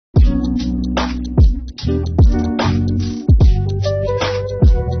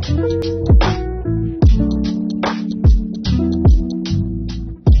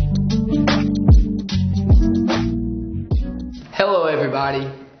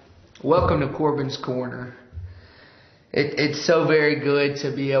Welcome to Corbins Corner. It's so very good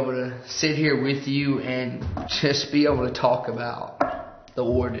to be able to sit here with you and just be able to talk about the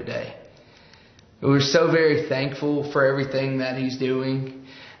Lord today. We're so very thankful for everything that He's doing.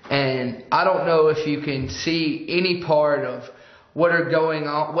 And I don't know if you can see any part of what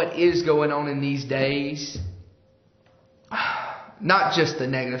is going on in these days. Not just the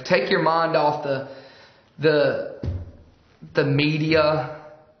negative. Take your mind off the media,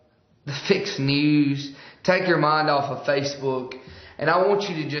 the fixed news. Take your mind off of Facebook. And I want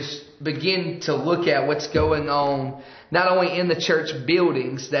you to just begin to look at what's going on, not only in the church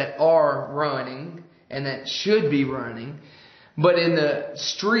buildings that are running and that should be running, but in the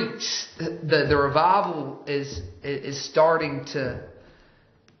streets. The revival is starting to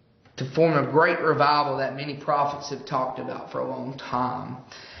form a great revival that many prophets have talked about for a long time.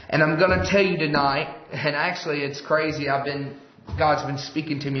 And I'm going to tell you tonight, and actually it's crazy, God's been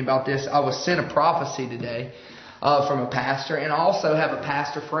speaking to me about this. I was sent a prophecy today from a pastor, and I also have a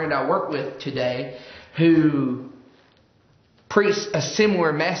pastor friend I work with today who preached a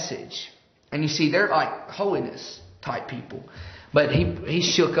similar message. And you see, they're like holiness type people. But he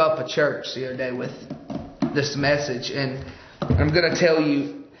shook up a church the other day with this message. And I'm going to tell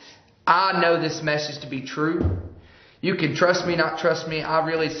you, I know this message to be true. You can trust me, not trust me. I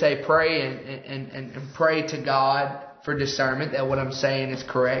really say pray and pray to God for discernment that what I'm saying is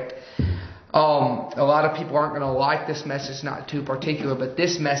correct. A lot of people aren't going to like this message, not too particular, but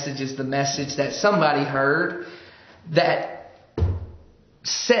this message is the message that somebody heard that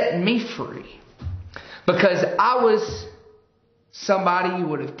set me free. Because I was somebody you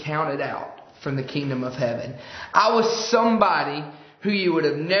would have counted out from the kingdom of heaven. I was somebody who you would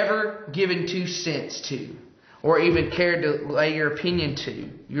have never given 2 cents to, or even cared to lay your opinion to,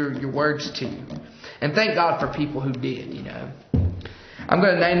 your words to. And thank God for people who did, you know. I'm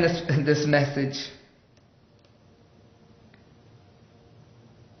going to name this message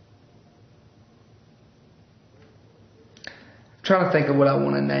I'm trying to think of what I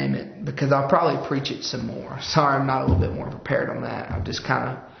want to name it, because I'll probably preach it some more. Sorry, I'm not a little bit more prepared on that. I've just kind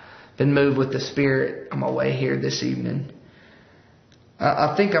of been moved with the Spirit on my way here this evening.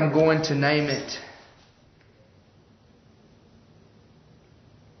 I think I'm going to name it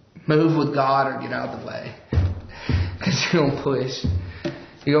Move with God or Get Out of the Way. Because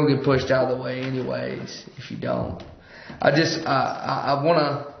you're going to get pushed out of the way anyways if you don't. I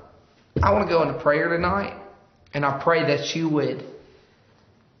want to go into prayer tonight. And I pray that you would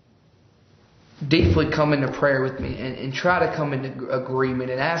deeply come into prayer with me and try to come into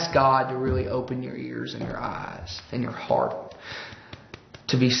agreement and ask God to really open your ears and your eyes and your heart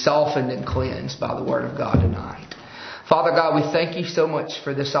to be softened and cleansed by the Word of God tonight. Father God, we thank you so much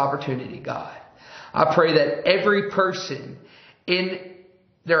for this opportunity, God. I pray that every person in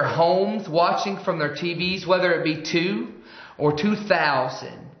their homes watching from their TVs, whether it be 2 or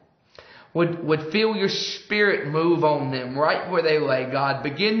 2,000, would feel your Spirit move on them right where they lay, God.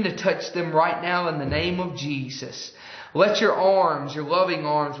 Begin to touch them right now in the name of Jesus. Let your arms, your loving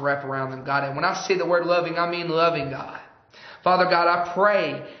arms, wrap around them, God. And when I say the word loving, I mean loving, God. Father God, I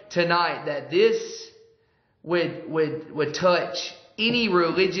pray tonight that this would touch any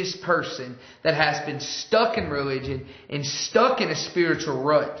religious person that has been stuck in religion and stuck in a spiritual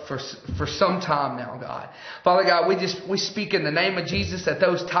rut for some time now, God. Father God, we speak in the name of Jesus that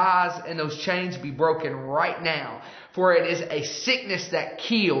those ties and those chains be broken right now. For it is a sickness that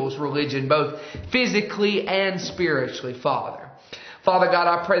kills religion, both physically and spiritually, Father. Father God,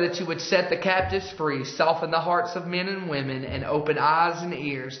 I pray that you would set the captives free, soften the hearts of men and women, and open eyes and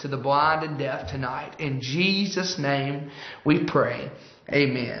ears to the blind and deaf tonight. In Jesus' name we pray.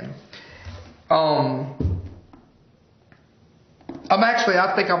 Amen. I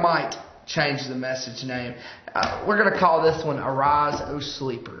think I might change the message name. We're going to call this one Arise, O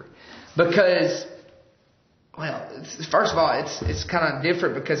Sleeper. Because, first of all, it's kind of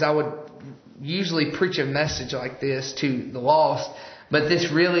different because I would usually preach a message like this to the lost. But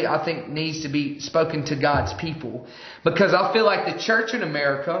this really, I think, needs to be spoken to God's people. Because I feel like the church in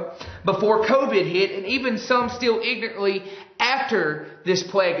America, before COVID hit, and even some still ignorantly after this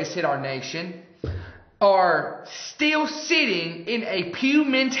plague has hit our nation, are still sitting in a pew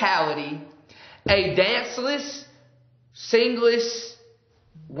mentality, a danceless, singless,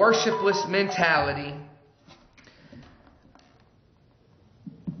 worshipless mentality,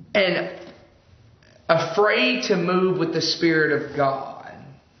 and afraid to move with the Spirit of God.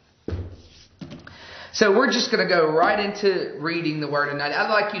 So we're just going to go right into reading the Word tonight. I'd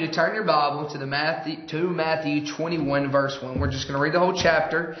like you to turn your Bible to Matthew 21, verse 1. We're just going to read the whole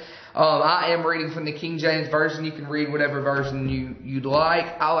chapter. I am reading from the King James Version. You can read whatever version you'd like.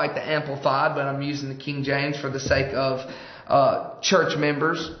 I like the Amplified, but I'm using the King James for the sake of church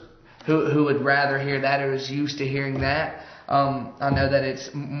members who would rather hear that or is used to hearing that. I know that it's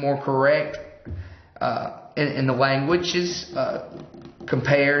more correct in the languages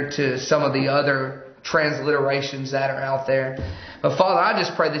compared to some of the other transliterations that are out there. But Father, I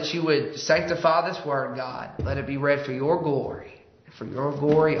just pray that you would sanctify this word, God. Let it be read for your glory. For your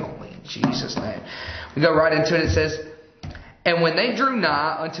glory only. In Jesus' name. We go right into it. It says, "And when they drew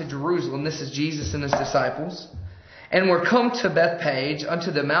nigh unto Jerusalem," this is Jesus and his disciples, "and were come to Bethpage unto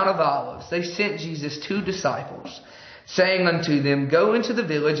the Mount of Olives, they sent Jesus 2 disciples, saying unto them, Go into the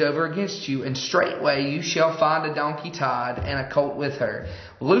village over against you, and straightway you shall find a donkey tied, and a colt with her.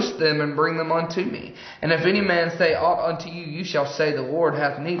 Loose them, and bring them unto me. And if any man say aught unto you, you shall say, The Lord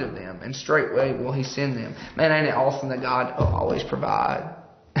hath need of them, and straightway will he send them." Man, ain't it awesome that God will always provide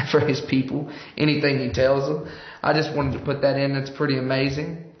for his people anything he tells them? I just wanted to put that in. It's pretty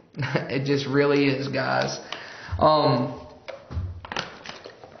amazing. It just really is, guys.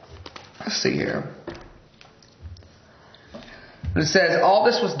 Let's see here. It says, "All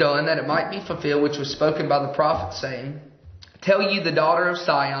this was done that it might be fulfilled which was spoken by the prophet, saying, Tell ye the daughter of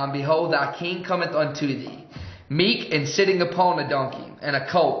Sion, Behold, thy king cometh unto thee, meek and sitting upon a donkey, and a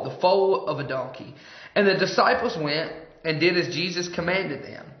colt, the foal of a donkey. And the disciples went and did as Jesus commanded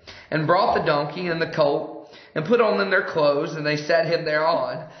them, and brought the donkey and the colt, and put on them their clothes, and they sat him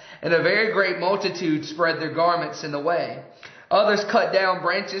thereon. And a very great multitude spread their garments in the way. Others cut down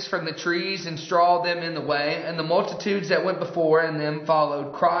branches from the trees and strawed them in the way. And the multitudes that went before and them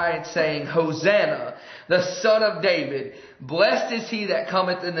followed cried, saying, Hosanna, the Son of David. Blessed is he that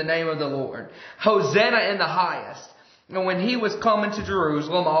cometh in the name of the Lord. Hosanna in the highest. And when he was come into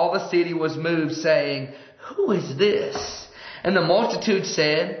Jerusalem, all the city was moved, saying, Who is this? And the multitude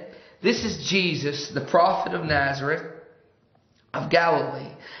said, This is Jesus, the prophet of Nazareth of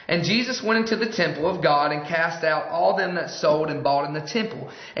Galilee. And Jesus went into the temple of God, and cast out all them that sold and bought in the temple,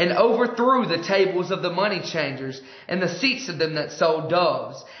 and overthrew the tables of the money changers, and the seats of them that sold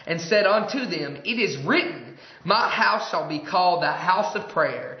doves, and said unto them, It is written, My house shall be called the house of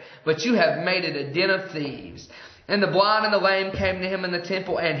prayer, but you have made it a den of thieves. And the blind and the lame came to him in the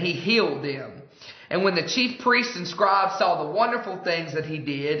temple, and he healed them. And when the chief priests and scribes saw the wonderful things that he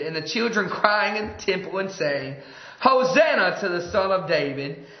did, and the children crying in the temple and saying, Hosanna to the Son of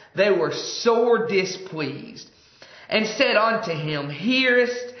David, they were sore displeased, and said unto him,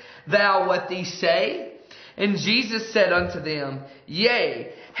 Hearest thou what these say? And Jesus said unto them,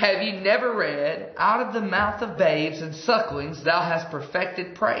 Yea, have ye never read, Out of the mouth of babes and sucklings thou hast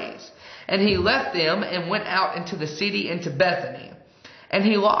perfected praise? And he left them, and went out into the city into Bethany, and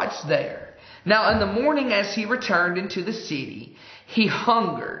he lodged there. Now in the morning as he returned into the city, he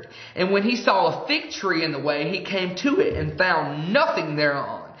hungered. And when he saw a fig tree in the way, he came to it, and found nothing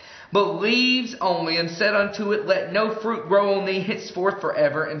thereon, but leaves only, and said unto it, Let no fruit grow on thee henceforth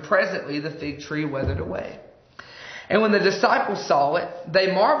forever. And presently the fig tree withered away. And when the disciples saw it,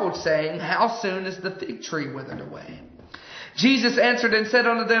 they marveled, saying, How soon is the fig tree withered away? Jesus answered and said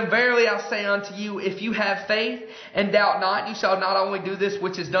unto them, Verily I say unto you, if you have faith, and doubt not, you shall not only do this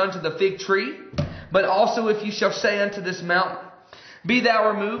which is done to the fig tree, but also if you shall say unto this mountain, Be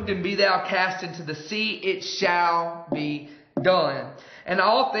thou removed, and be thou cast into the sea, it shall be done. And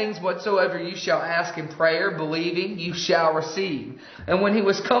all things whatsoever you shall ask in prayer, believing, you shall receive. And when he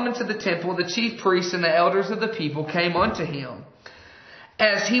was come into the temple, the chief priests and the elders of the people came unto him,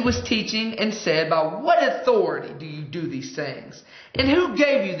 as he was teaching, and said, By what authority do you do these things? And who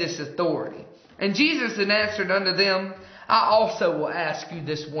gave you this authority? And Jesus answered unto them, I also will ask you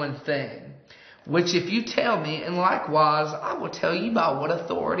this one thing, which if you tell me, and likewise I will tell you by what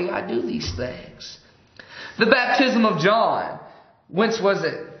authority I do these things. The baptism of John, whence was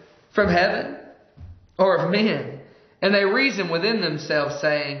it? From heaven or of men? And they reasoned within themselves,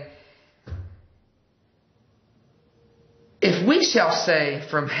 saying, If we shall say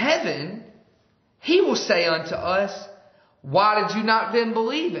from heaven, he will say unto us, Why did you not then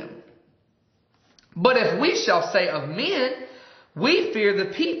believe him? But if we shall say of men, we fear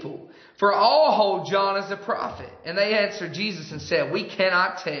the people, for all hold John as a prophet. And they answered Jesus and said, We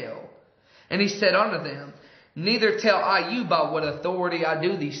cannot tell. And he said unto them, Neither tell I you by what authority I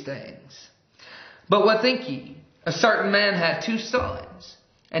do these things. But what think ye? A certain man had 2 sons.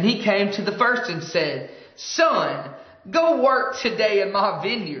 And he came to the first and said, Son, go work today in my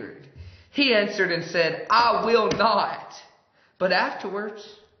vineyard. He answered and said, I will not. But afterwards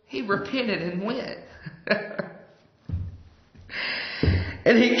he repented and went.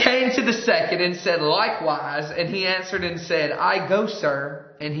 And he came to the second and said likewise. And he answered and said, I go, sir.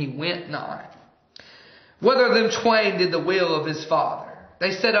 And he went not. Whether of them twain did the will of his father?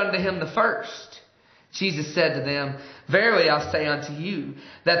 They said unto him, the first. Jesus said to them, verily I say unto you,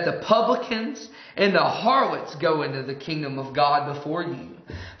 that the publicans and the harlots go into the kingdom of God before you.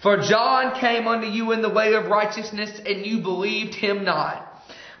 For John came unto you in the way of righteousness, and you believed him not.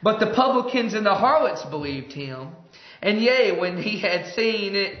 But the publicans and the harlots believed him. And yea, when he had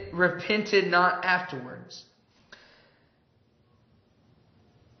seen it, repented not afterwards,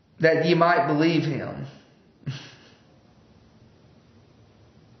 that ye might believe him.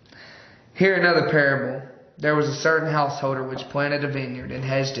 Here another parable. There was a certain householder which planted a vineyard, and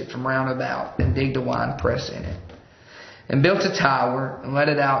hedged it from round about, and digged a winepress in it, and built a tower, and let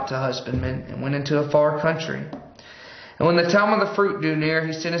it out to husbandmen, and went into a far country. And when the time of the fruit drew near,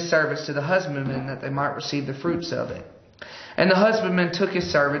 he sent his servants to the husbandmen, that they might receive the fruits of it. And the husbandman took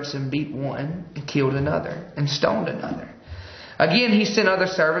his servants, and beat one, and killed another, and stoned another. Again he sent other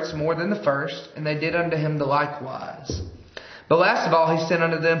servants more than the first, and they did unto him the likewise. But last of all he sent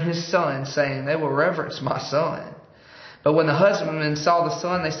unto them his son, saying, they will reverence my son. But when the husbandmen saw the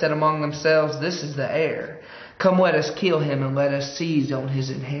son, they said among themselves, this is the heir. Come, let us kill him, and let us seize on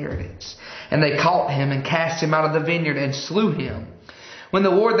his inheritance. And they caught him, and cast him out of the vineyard, and slew him. When the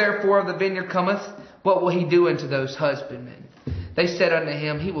Lord therefore of the vineyard cometh, what will he do unto those husbandmen? They said unto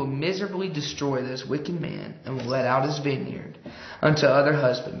him, he will miserably destroy those wicked men, and will let out his vineyard unto other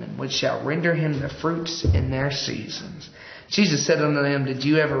husbandmen, which shall render him the fruits in their seasons. Jesus said unto them, did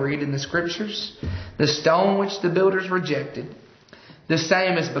you ever read in the Scriptures? The stone which the builders rejected, the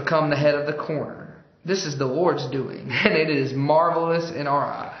same has become the head of the corner. This is the Lord's doing, and it is marvelous in our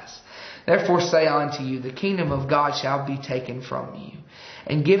eyes. Therefore say I unto you, the kingdom of God shall be taken from you,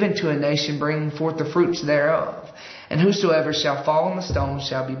 and given to a nation bringing forth the fruits thereof. And whosoever shall fall on the stone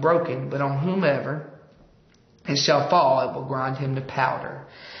shall be broken, but on whomever it shall fall, it will grind him to powder.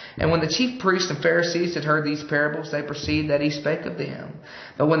 And when the chief priests and Pharisees had heard these parables, they perceived that he spake of them.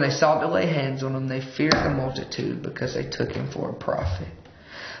 But when they sought to lay hands on him, they feared the multitude, because they took him for a prophet.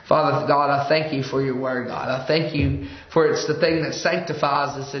 Father God, I thank you for your word, God. I thank you for it's the thing that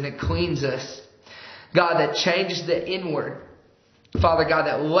sanctifies us and it cleans us. God, that changes the inward. Father God,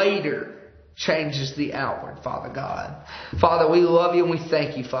 that later changes the outward, Father God. Father, we love you and we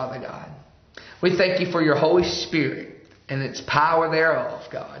thank you, Father God. We thank you for your Holy Spirit and its power thereof,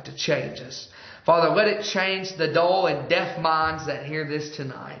 God, to change us. Father, let it change the dull and deaf minds that hear this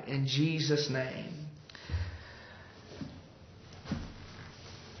tonight. In Jesus' name.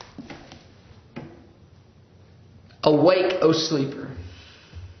 Awake, O sleeper.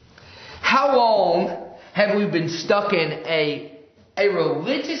 How long have we been stuck in a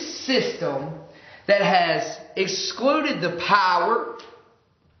religious system that has excluded the power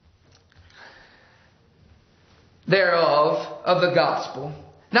thereof of the gospel?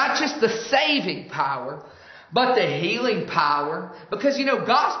 Not just the saving power, but the healing power. Because,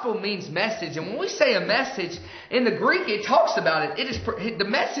 gospel means message. And when we say a message, in the Greek it talks about it. The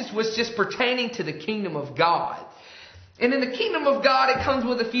message was just pertaining to the kingdom of God. And in the kingdom of God, it comes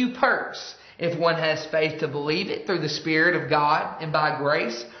with a few perks. If one has faith to believe it through the Spirit of God and by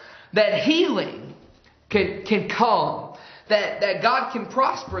grace, that healing can come. That God can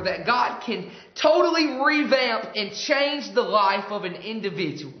prosper. That God can totally revamp and change the life of an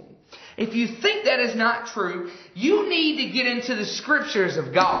individual. If you think that is not true, you need to get into the Scriptures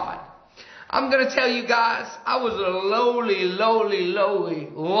of God. I'm going to tell you guys, I was a lowly,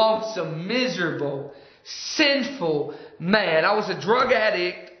 lonesome, miserable, sinful man. I was a drug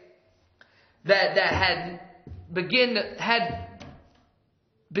addict that had begun to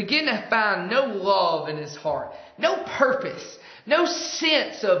find no love in his heart, no purpose, no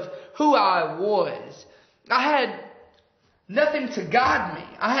sense of who I was. I had nothing to guide me.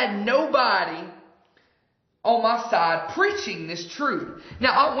 I had nobody on my side preaching this truth.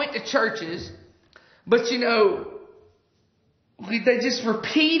 Now, I went to churches, but they just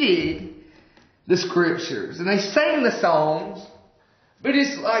repeated the Scriptures and they sang the songs, but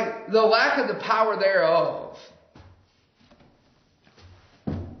it's like the lack of the power thereof.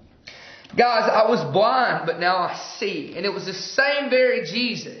 Guys, I was blind, but now I see. And it was the same very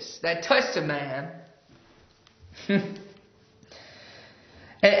Jesus that touched a man. and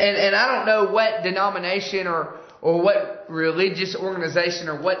I don't know what denomination or what religious organization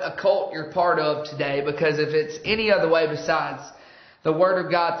or what occult you're part of today, because if it's any other way besides the Word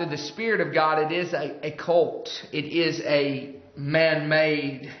of God through the Spirit of God, it is a cult. It is a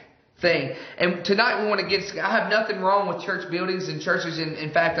man-made thing. And tonight we want to I have nothing wrong with church buildings and churches.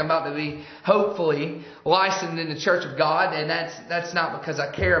 In fact, I'm about to be hopefully licensed in the Church of God, and that's not because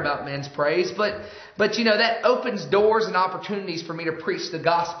I care about men's praise, but that opens doors and opportunities for me to preach the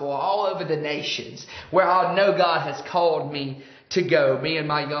gospel all over the nations where I know God has called me to go, me and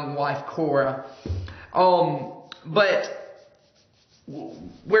my young wife Cora. But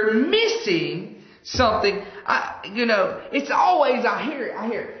we're missing something. It's always I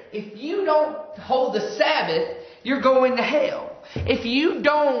hear if you don't hold the Sabbath, you're going to hell. If you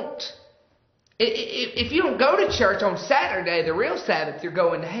don't go to church on Saturday, the real Sabbath, you're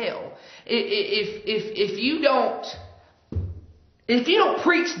going to hell. If you don't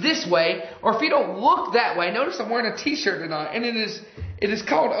preach this way, or if you don't look that way, notice I'm wearing a t-shirt tonight, and it is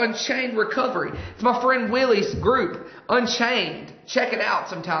called Unchained Recovery. It's my friend Willie's group, Unchained. Check it out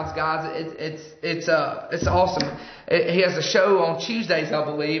sometimes, guys. It's awesome. He has a show on Tuesdays, I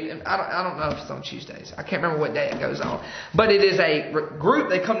believe. And I don't know if it's on Tuesdays. I can't remember what day it goes on. But it is a group.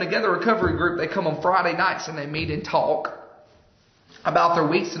 They come together, recovery group. They come on Friday nights and they meet and talk about their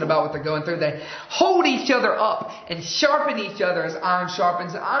weeks and about what they're going through. They hold each other up and sharpen each other as iron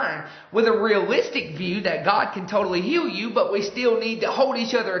sharpens iron, with a realistic view that God can totally heal you, but we still need to hold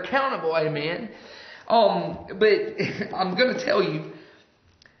each other accountable. Amen. But I'm going to tell you,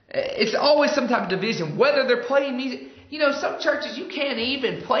 it's always some type of division, whether they're playing music. Some churches you can't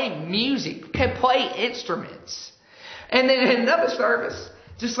even play music, you can't play instruments. And then in another service,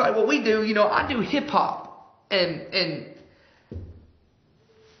 just like what we do, I do hip hop, and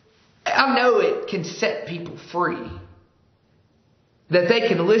I know it can set people free. That they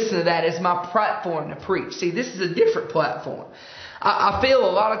can listen to that as my platform to preach. See, this is a different platform. I feel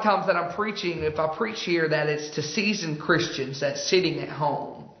a lot of times that I'm preaching, if I preach here, that it's to seasoned Christians that's sitting at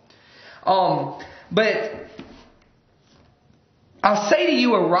home. But I'll say to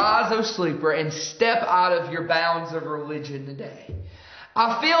you, arise, O sleeper, and step out of your bounds of religion today.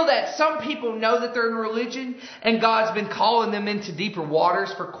 I feel that some people know that they're in religion and God's been calling them into deeper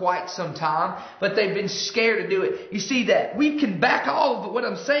waters for quite some time, but they've been scared to do it. You see that we can back all of what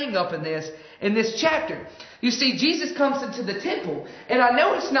I'm saying up in this chapter. You see, Jesus comes into the temple, and I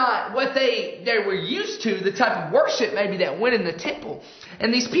know it's not what they were used to, the type of worship maybe that went in the temple.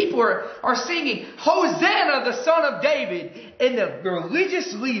 And these people are singing, Hosanna, the Son of David. And the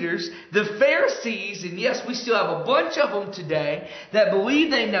religious leaders, the Pharisees, and yes, we still have a bunch of them today that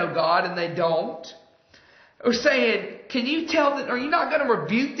believe they know God and they don't, are saying, can you tell them, are you not going to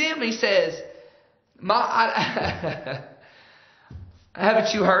rebuke them? He says,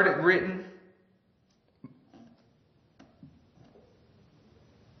 haven't you heard it written?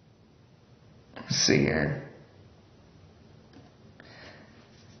 Let's see here.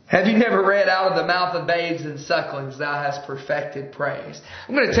 Have you never read, out of the mouth of babes and sucklings thou hast perfected praise?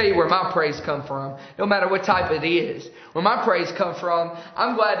 I'm going to tell you where my praise comes from. No matter what type it is. Where my praise comes from,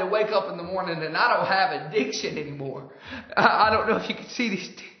 I'm glad to wake up in the morning and I don't have addiction anymore. I don't know if you can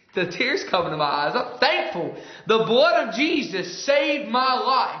see the tears coming to my eyes. I'm thankful. The blood of Jesus saved my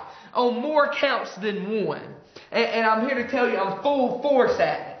life on more counts than one. And I'm here to tell you, I'm full force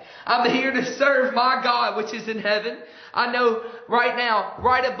at it. I'm here to serve my God which is in heaven. I know right now,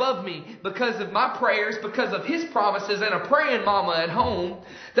 right above me, because of my prayers, because of His promises and a praying mama at home,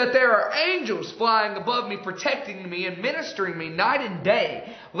 that there are angels flying above me, protecting me and ministering me night and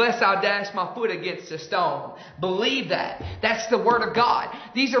day, lest I dash my foot against a stone. Believe that. That's the Word of God.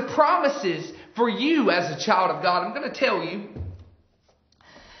 These are promises for you as a child of God. I'm going to tell you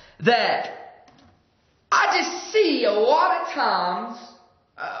that I just see a lot of times,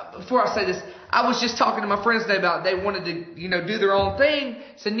 before I say this, I was just talking to my friends today about they wanted to, do their own thing.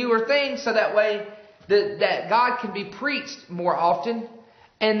 It's a newer thing, so that way that God can be preached more often,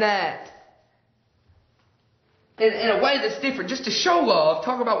 and that in a way that's different, just to show love,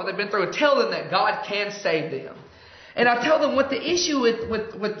 talk about what they've been through, and tell them that God can save them. And I tell them what the issue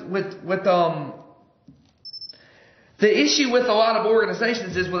the issue with a lot of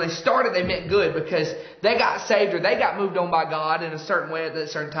organizations is when they started, they meant good because they got saved or they got moved on by God in a certain way at a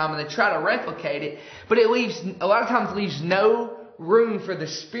certain time, and they try to replicate it. But it a lot of times leaves no room for the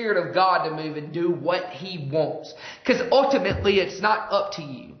Spirit of God to move and do what He wants. Because ultimately, it's not up to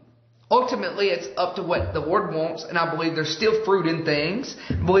you. Ultimately, it's up to what the Lord wants, and I believe there's still fruit in things.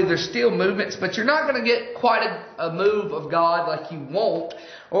 I believe there's still movements, but you're not going to get quite a move of God like you want,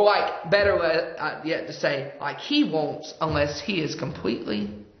 or like, better yet to say, like He wants, unless He is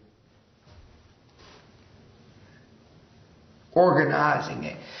completely organizing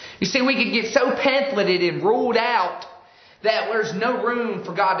it. You see, we can get so pamphleted and ruled out that there's no room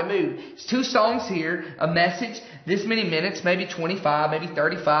for God to move. It's 2 songs here, a message, this many minutes, maybe 25, maybe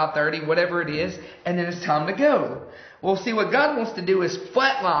 35, 30, whatever it is, and then it's time to go. Well, see, what God wants to do is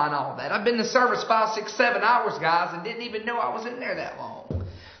flatline all that. I've been to service 5, 6, 7 hours, guys, and didn't even know I was in there that long.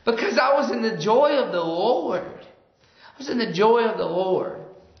 Because I was in the joy of the Lord. I was in the joy of the Lord.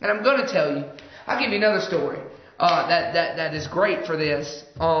 And I'm going to tell you, I'll give you another story that is great for this.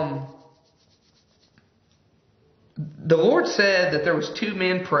 The Lord said that there was 2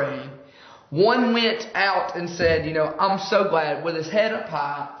 men praying. One went out and said, I'm so glad, with his head up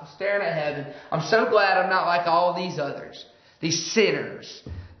high, staring at heaven, I'm so glad I'm not like all these others, these sinners.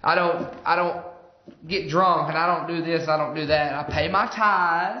 I don't get drunk, and I don't do this, I don't do that. I pay my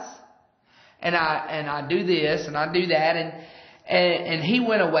tithes, and I do this, and I do that, and he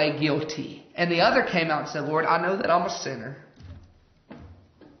went away guilty. And the other came out and said, Lord, I know that I'm a sinner.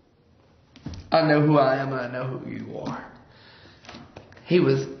 I know who I am, and I know who you are. He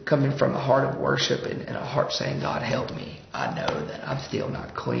was coming from a heart of worship and a heart saying, God, help me. I know that I'm still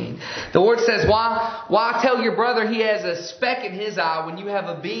not clean. The Lord says, why tell your brother he has a speck in his eye when you have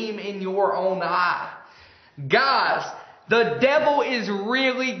a beam in your own eye? Guys, the devil is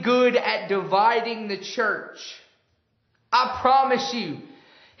really good at dividing the church. I promise you.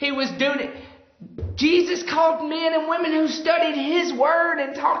 He was doing it. Jesus called men and women who studied His Word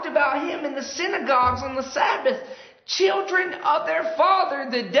and talked about Him in the synagogues on the Sabbath children of their father,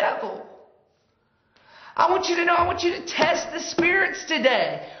 the devil. I want you to know, I want you to test the spirits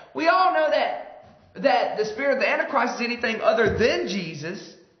today. We all know that the spirit of the Antichrist is anything other than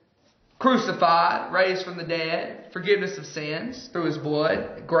Jesus. Crucified, raised from the dead, forgiveness of sins through His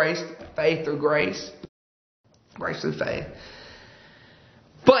blood, grace, faith through grace, grace through faith.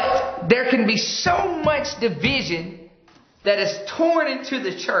 But there can be so much division that is torn into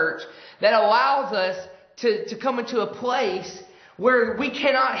the church that allows us to come into a place where we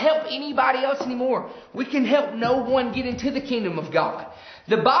cannot help anybody else anymore. We can help no one get into the kingdom of God.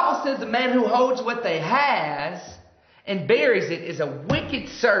 The Bible says the man who holds what they has and buries it is a wicked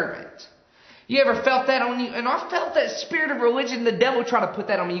servant. You ever felt that on you? And I felt that spirit of religion, the devil try to put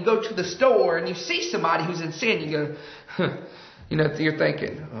that on me. You go to the store and you see somebody who's in sin. You go, you're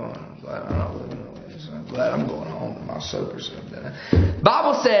thinking, I'm glad I'm not living like this. I'm glad I'm going home to my soap or something.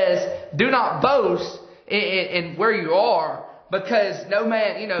 Bible says, do not boast in where you are, because no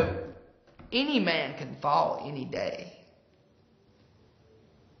man, any man can fall any day.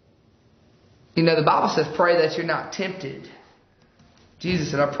 The Bible says, pray that you're not tempted.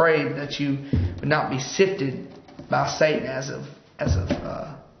 Jesus said, I pray that you would not be sifted by Satan as a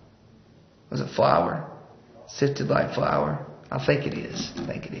flour, sifted like flour. I think it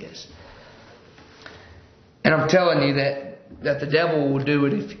is. And I'm telling you that the devil will do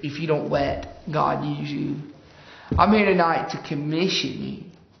it if you don't let God use you. I'm here tonight to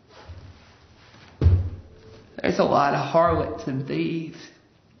commission you. There's a lot of harlots and thieves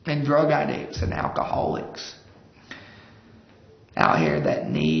and drug addicts and alcoholics out here that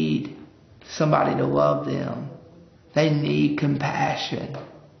need somebody to love them. They need compassion.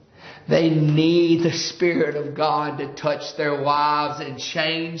 They need the Spirit of God to touch their lives and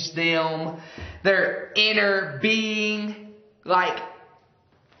change them. Their inner being like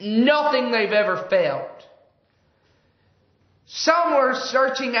nothing they've ever felt. Some are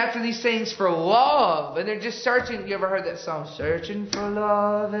searching after these things for love. And they're just searching. You ever heard that song? Searching for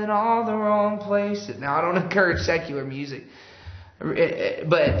love in all the wrong places. Now, I don't encourage secular music.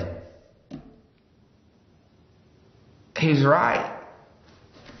 But he's right.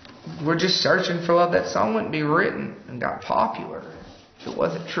 We're just searching for love. That song wouldn't be written and got popular if it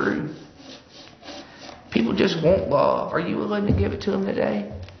wasn't true. People just want love. Are you willing to give it to them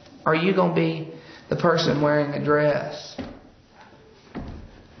today? Are you going to be the person wearing a dress,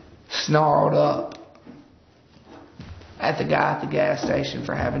 snarled up at the guy at the gas station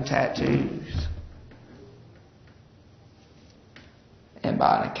for having tattoos and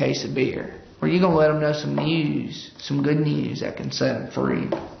buying a case of beer? Or are you going to let them know some news, some good news that can set them free?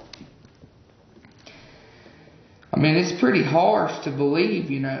 I mean, it's pretty harsh to believe,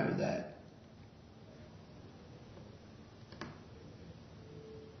 that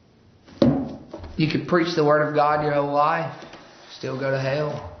you could preach the Word of God your whole life, still go to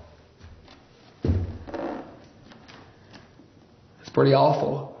hell. It's pretty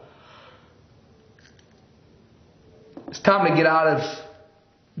awful. It's time to get out of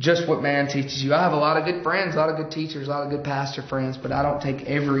just what man teaches you. I have a lot of good friends, a lot of good teachers, a lot of good pastor friends, but I don't take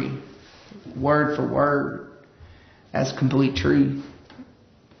every word for word as complete truth.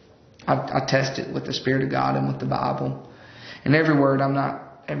 I test it with the Spirit of God and with the Bible. And every word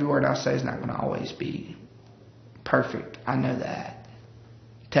I say is not going to always be perfect. I know that.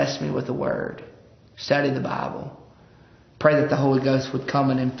 Test me with the Word. Study the Bible. Pray that the Holy Ghost would come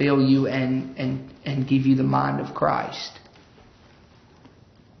in and fill you and give you the mind of Christ.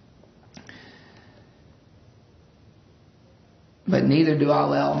 But neither do I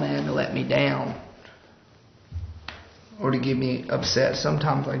allow man to let me down or to get me upset.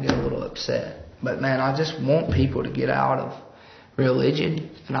 Sometimes I get a little upset. But man, I just want people to get out of religion,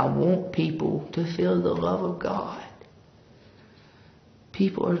 and I want people to feel the love of God.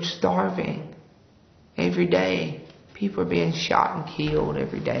 People are starving every day. People are being shot and killed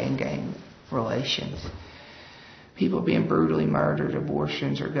every day in gang relations. People are being brutally murdered.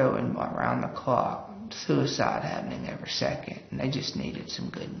 Abortions are going around the clock. Suicide happening every second. And they just needed some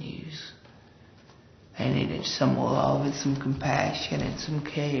good news. They needed some love and some compassion and some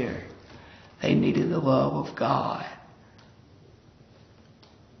care. They needed the love of God.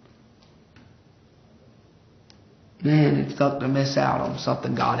 Man, it's tough to miss out on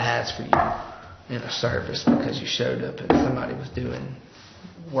something God has for you in a service because you showed up and somebody was doing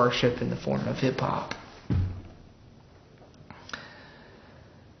worship in the form of hip hop.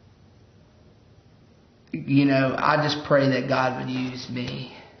 You know, I just pray that God would use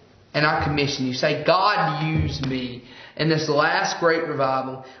me. And I commission you. Say, God, use me in this last great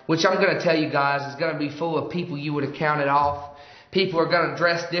revival, which I'm going to tell you guys is going to be full of people you would have counted off. People are going to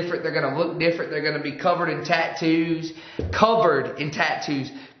dress different. They're going to look different. They're going to be covered in tattoos. Covered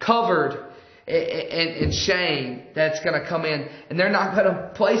in shame that's going to come in. And they're not going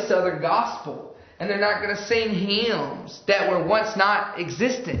to play Southern gospel. And they're not going to sing hymns that were once not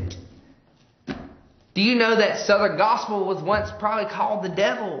existent. Do you know that Southern gospel was once probably called the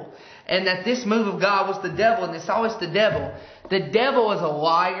devil? And that this move of God was the devil, and it's always the devil. The devil is a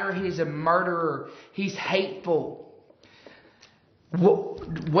liar. He's a murderer. He's hateful.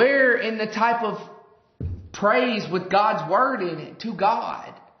 Where in the type of praise with God's word in it to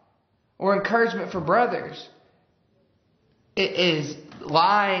God or encouragement for brothers, it is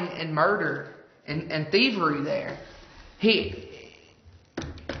lying and murder and thievery there.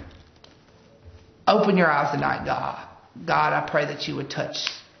 Open your eyes tonight, God. God, I pray that you would touch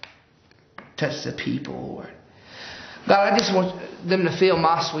the people, Lord. God, I just want them to feel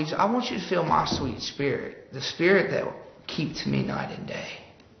my sweet. I want you to feel my sweet spirit, the spirit that keeps me night and day.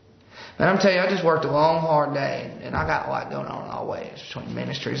 And I'm telling you, I just worked a long, hard day, and I got a lot going on always between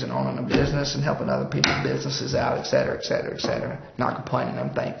ministries and owning a business and helping other people's businesses out, etc., etc., etc. Not complaining.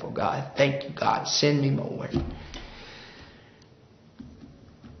 I'm thankful, God. Thank you, God. Send me more.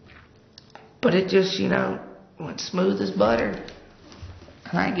 But it just, went smooth as butter.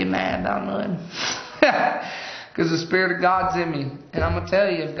 And I ain't get mad about nothing. Because the Spirit of God's in me. And I'm going to tell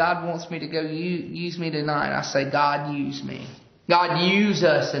you, if God wants me to go use me tonight, I say, God, use me. God, use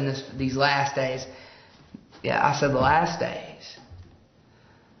us in these last days. Yeah, I said the last days.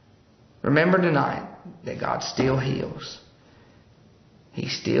 Remember tonight that God still heals. He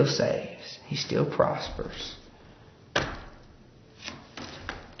still saves. He still prospers.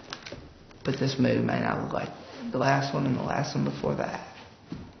 But this move may not look like the last one and the last one before that.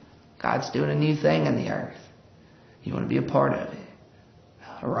 God's doing a new thing in the earth. You want to be a part of it.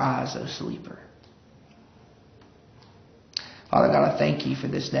 Arise, O sleeper. Father God, I thank you for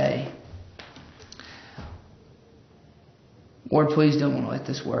this day. Lord, please don't want to let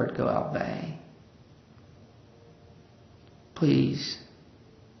this word go out vain. Please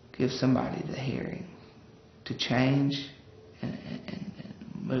give somebody the hearing to change and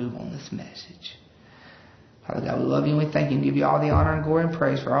move on this message. Father God, we love you and we thank you and give you all the honor and glory and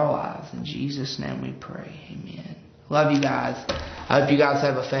praise for our lives. In Jesus' name we pray. Amen. Love you guys. I hope you guys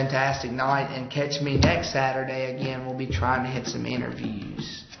have a fantastic night and catch me next Saturday again. We'll be trying to hit some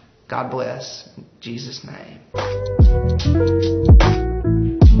interviews. God bless. In Jesus' name.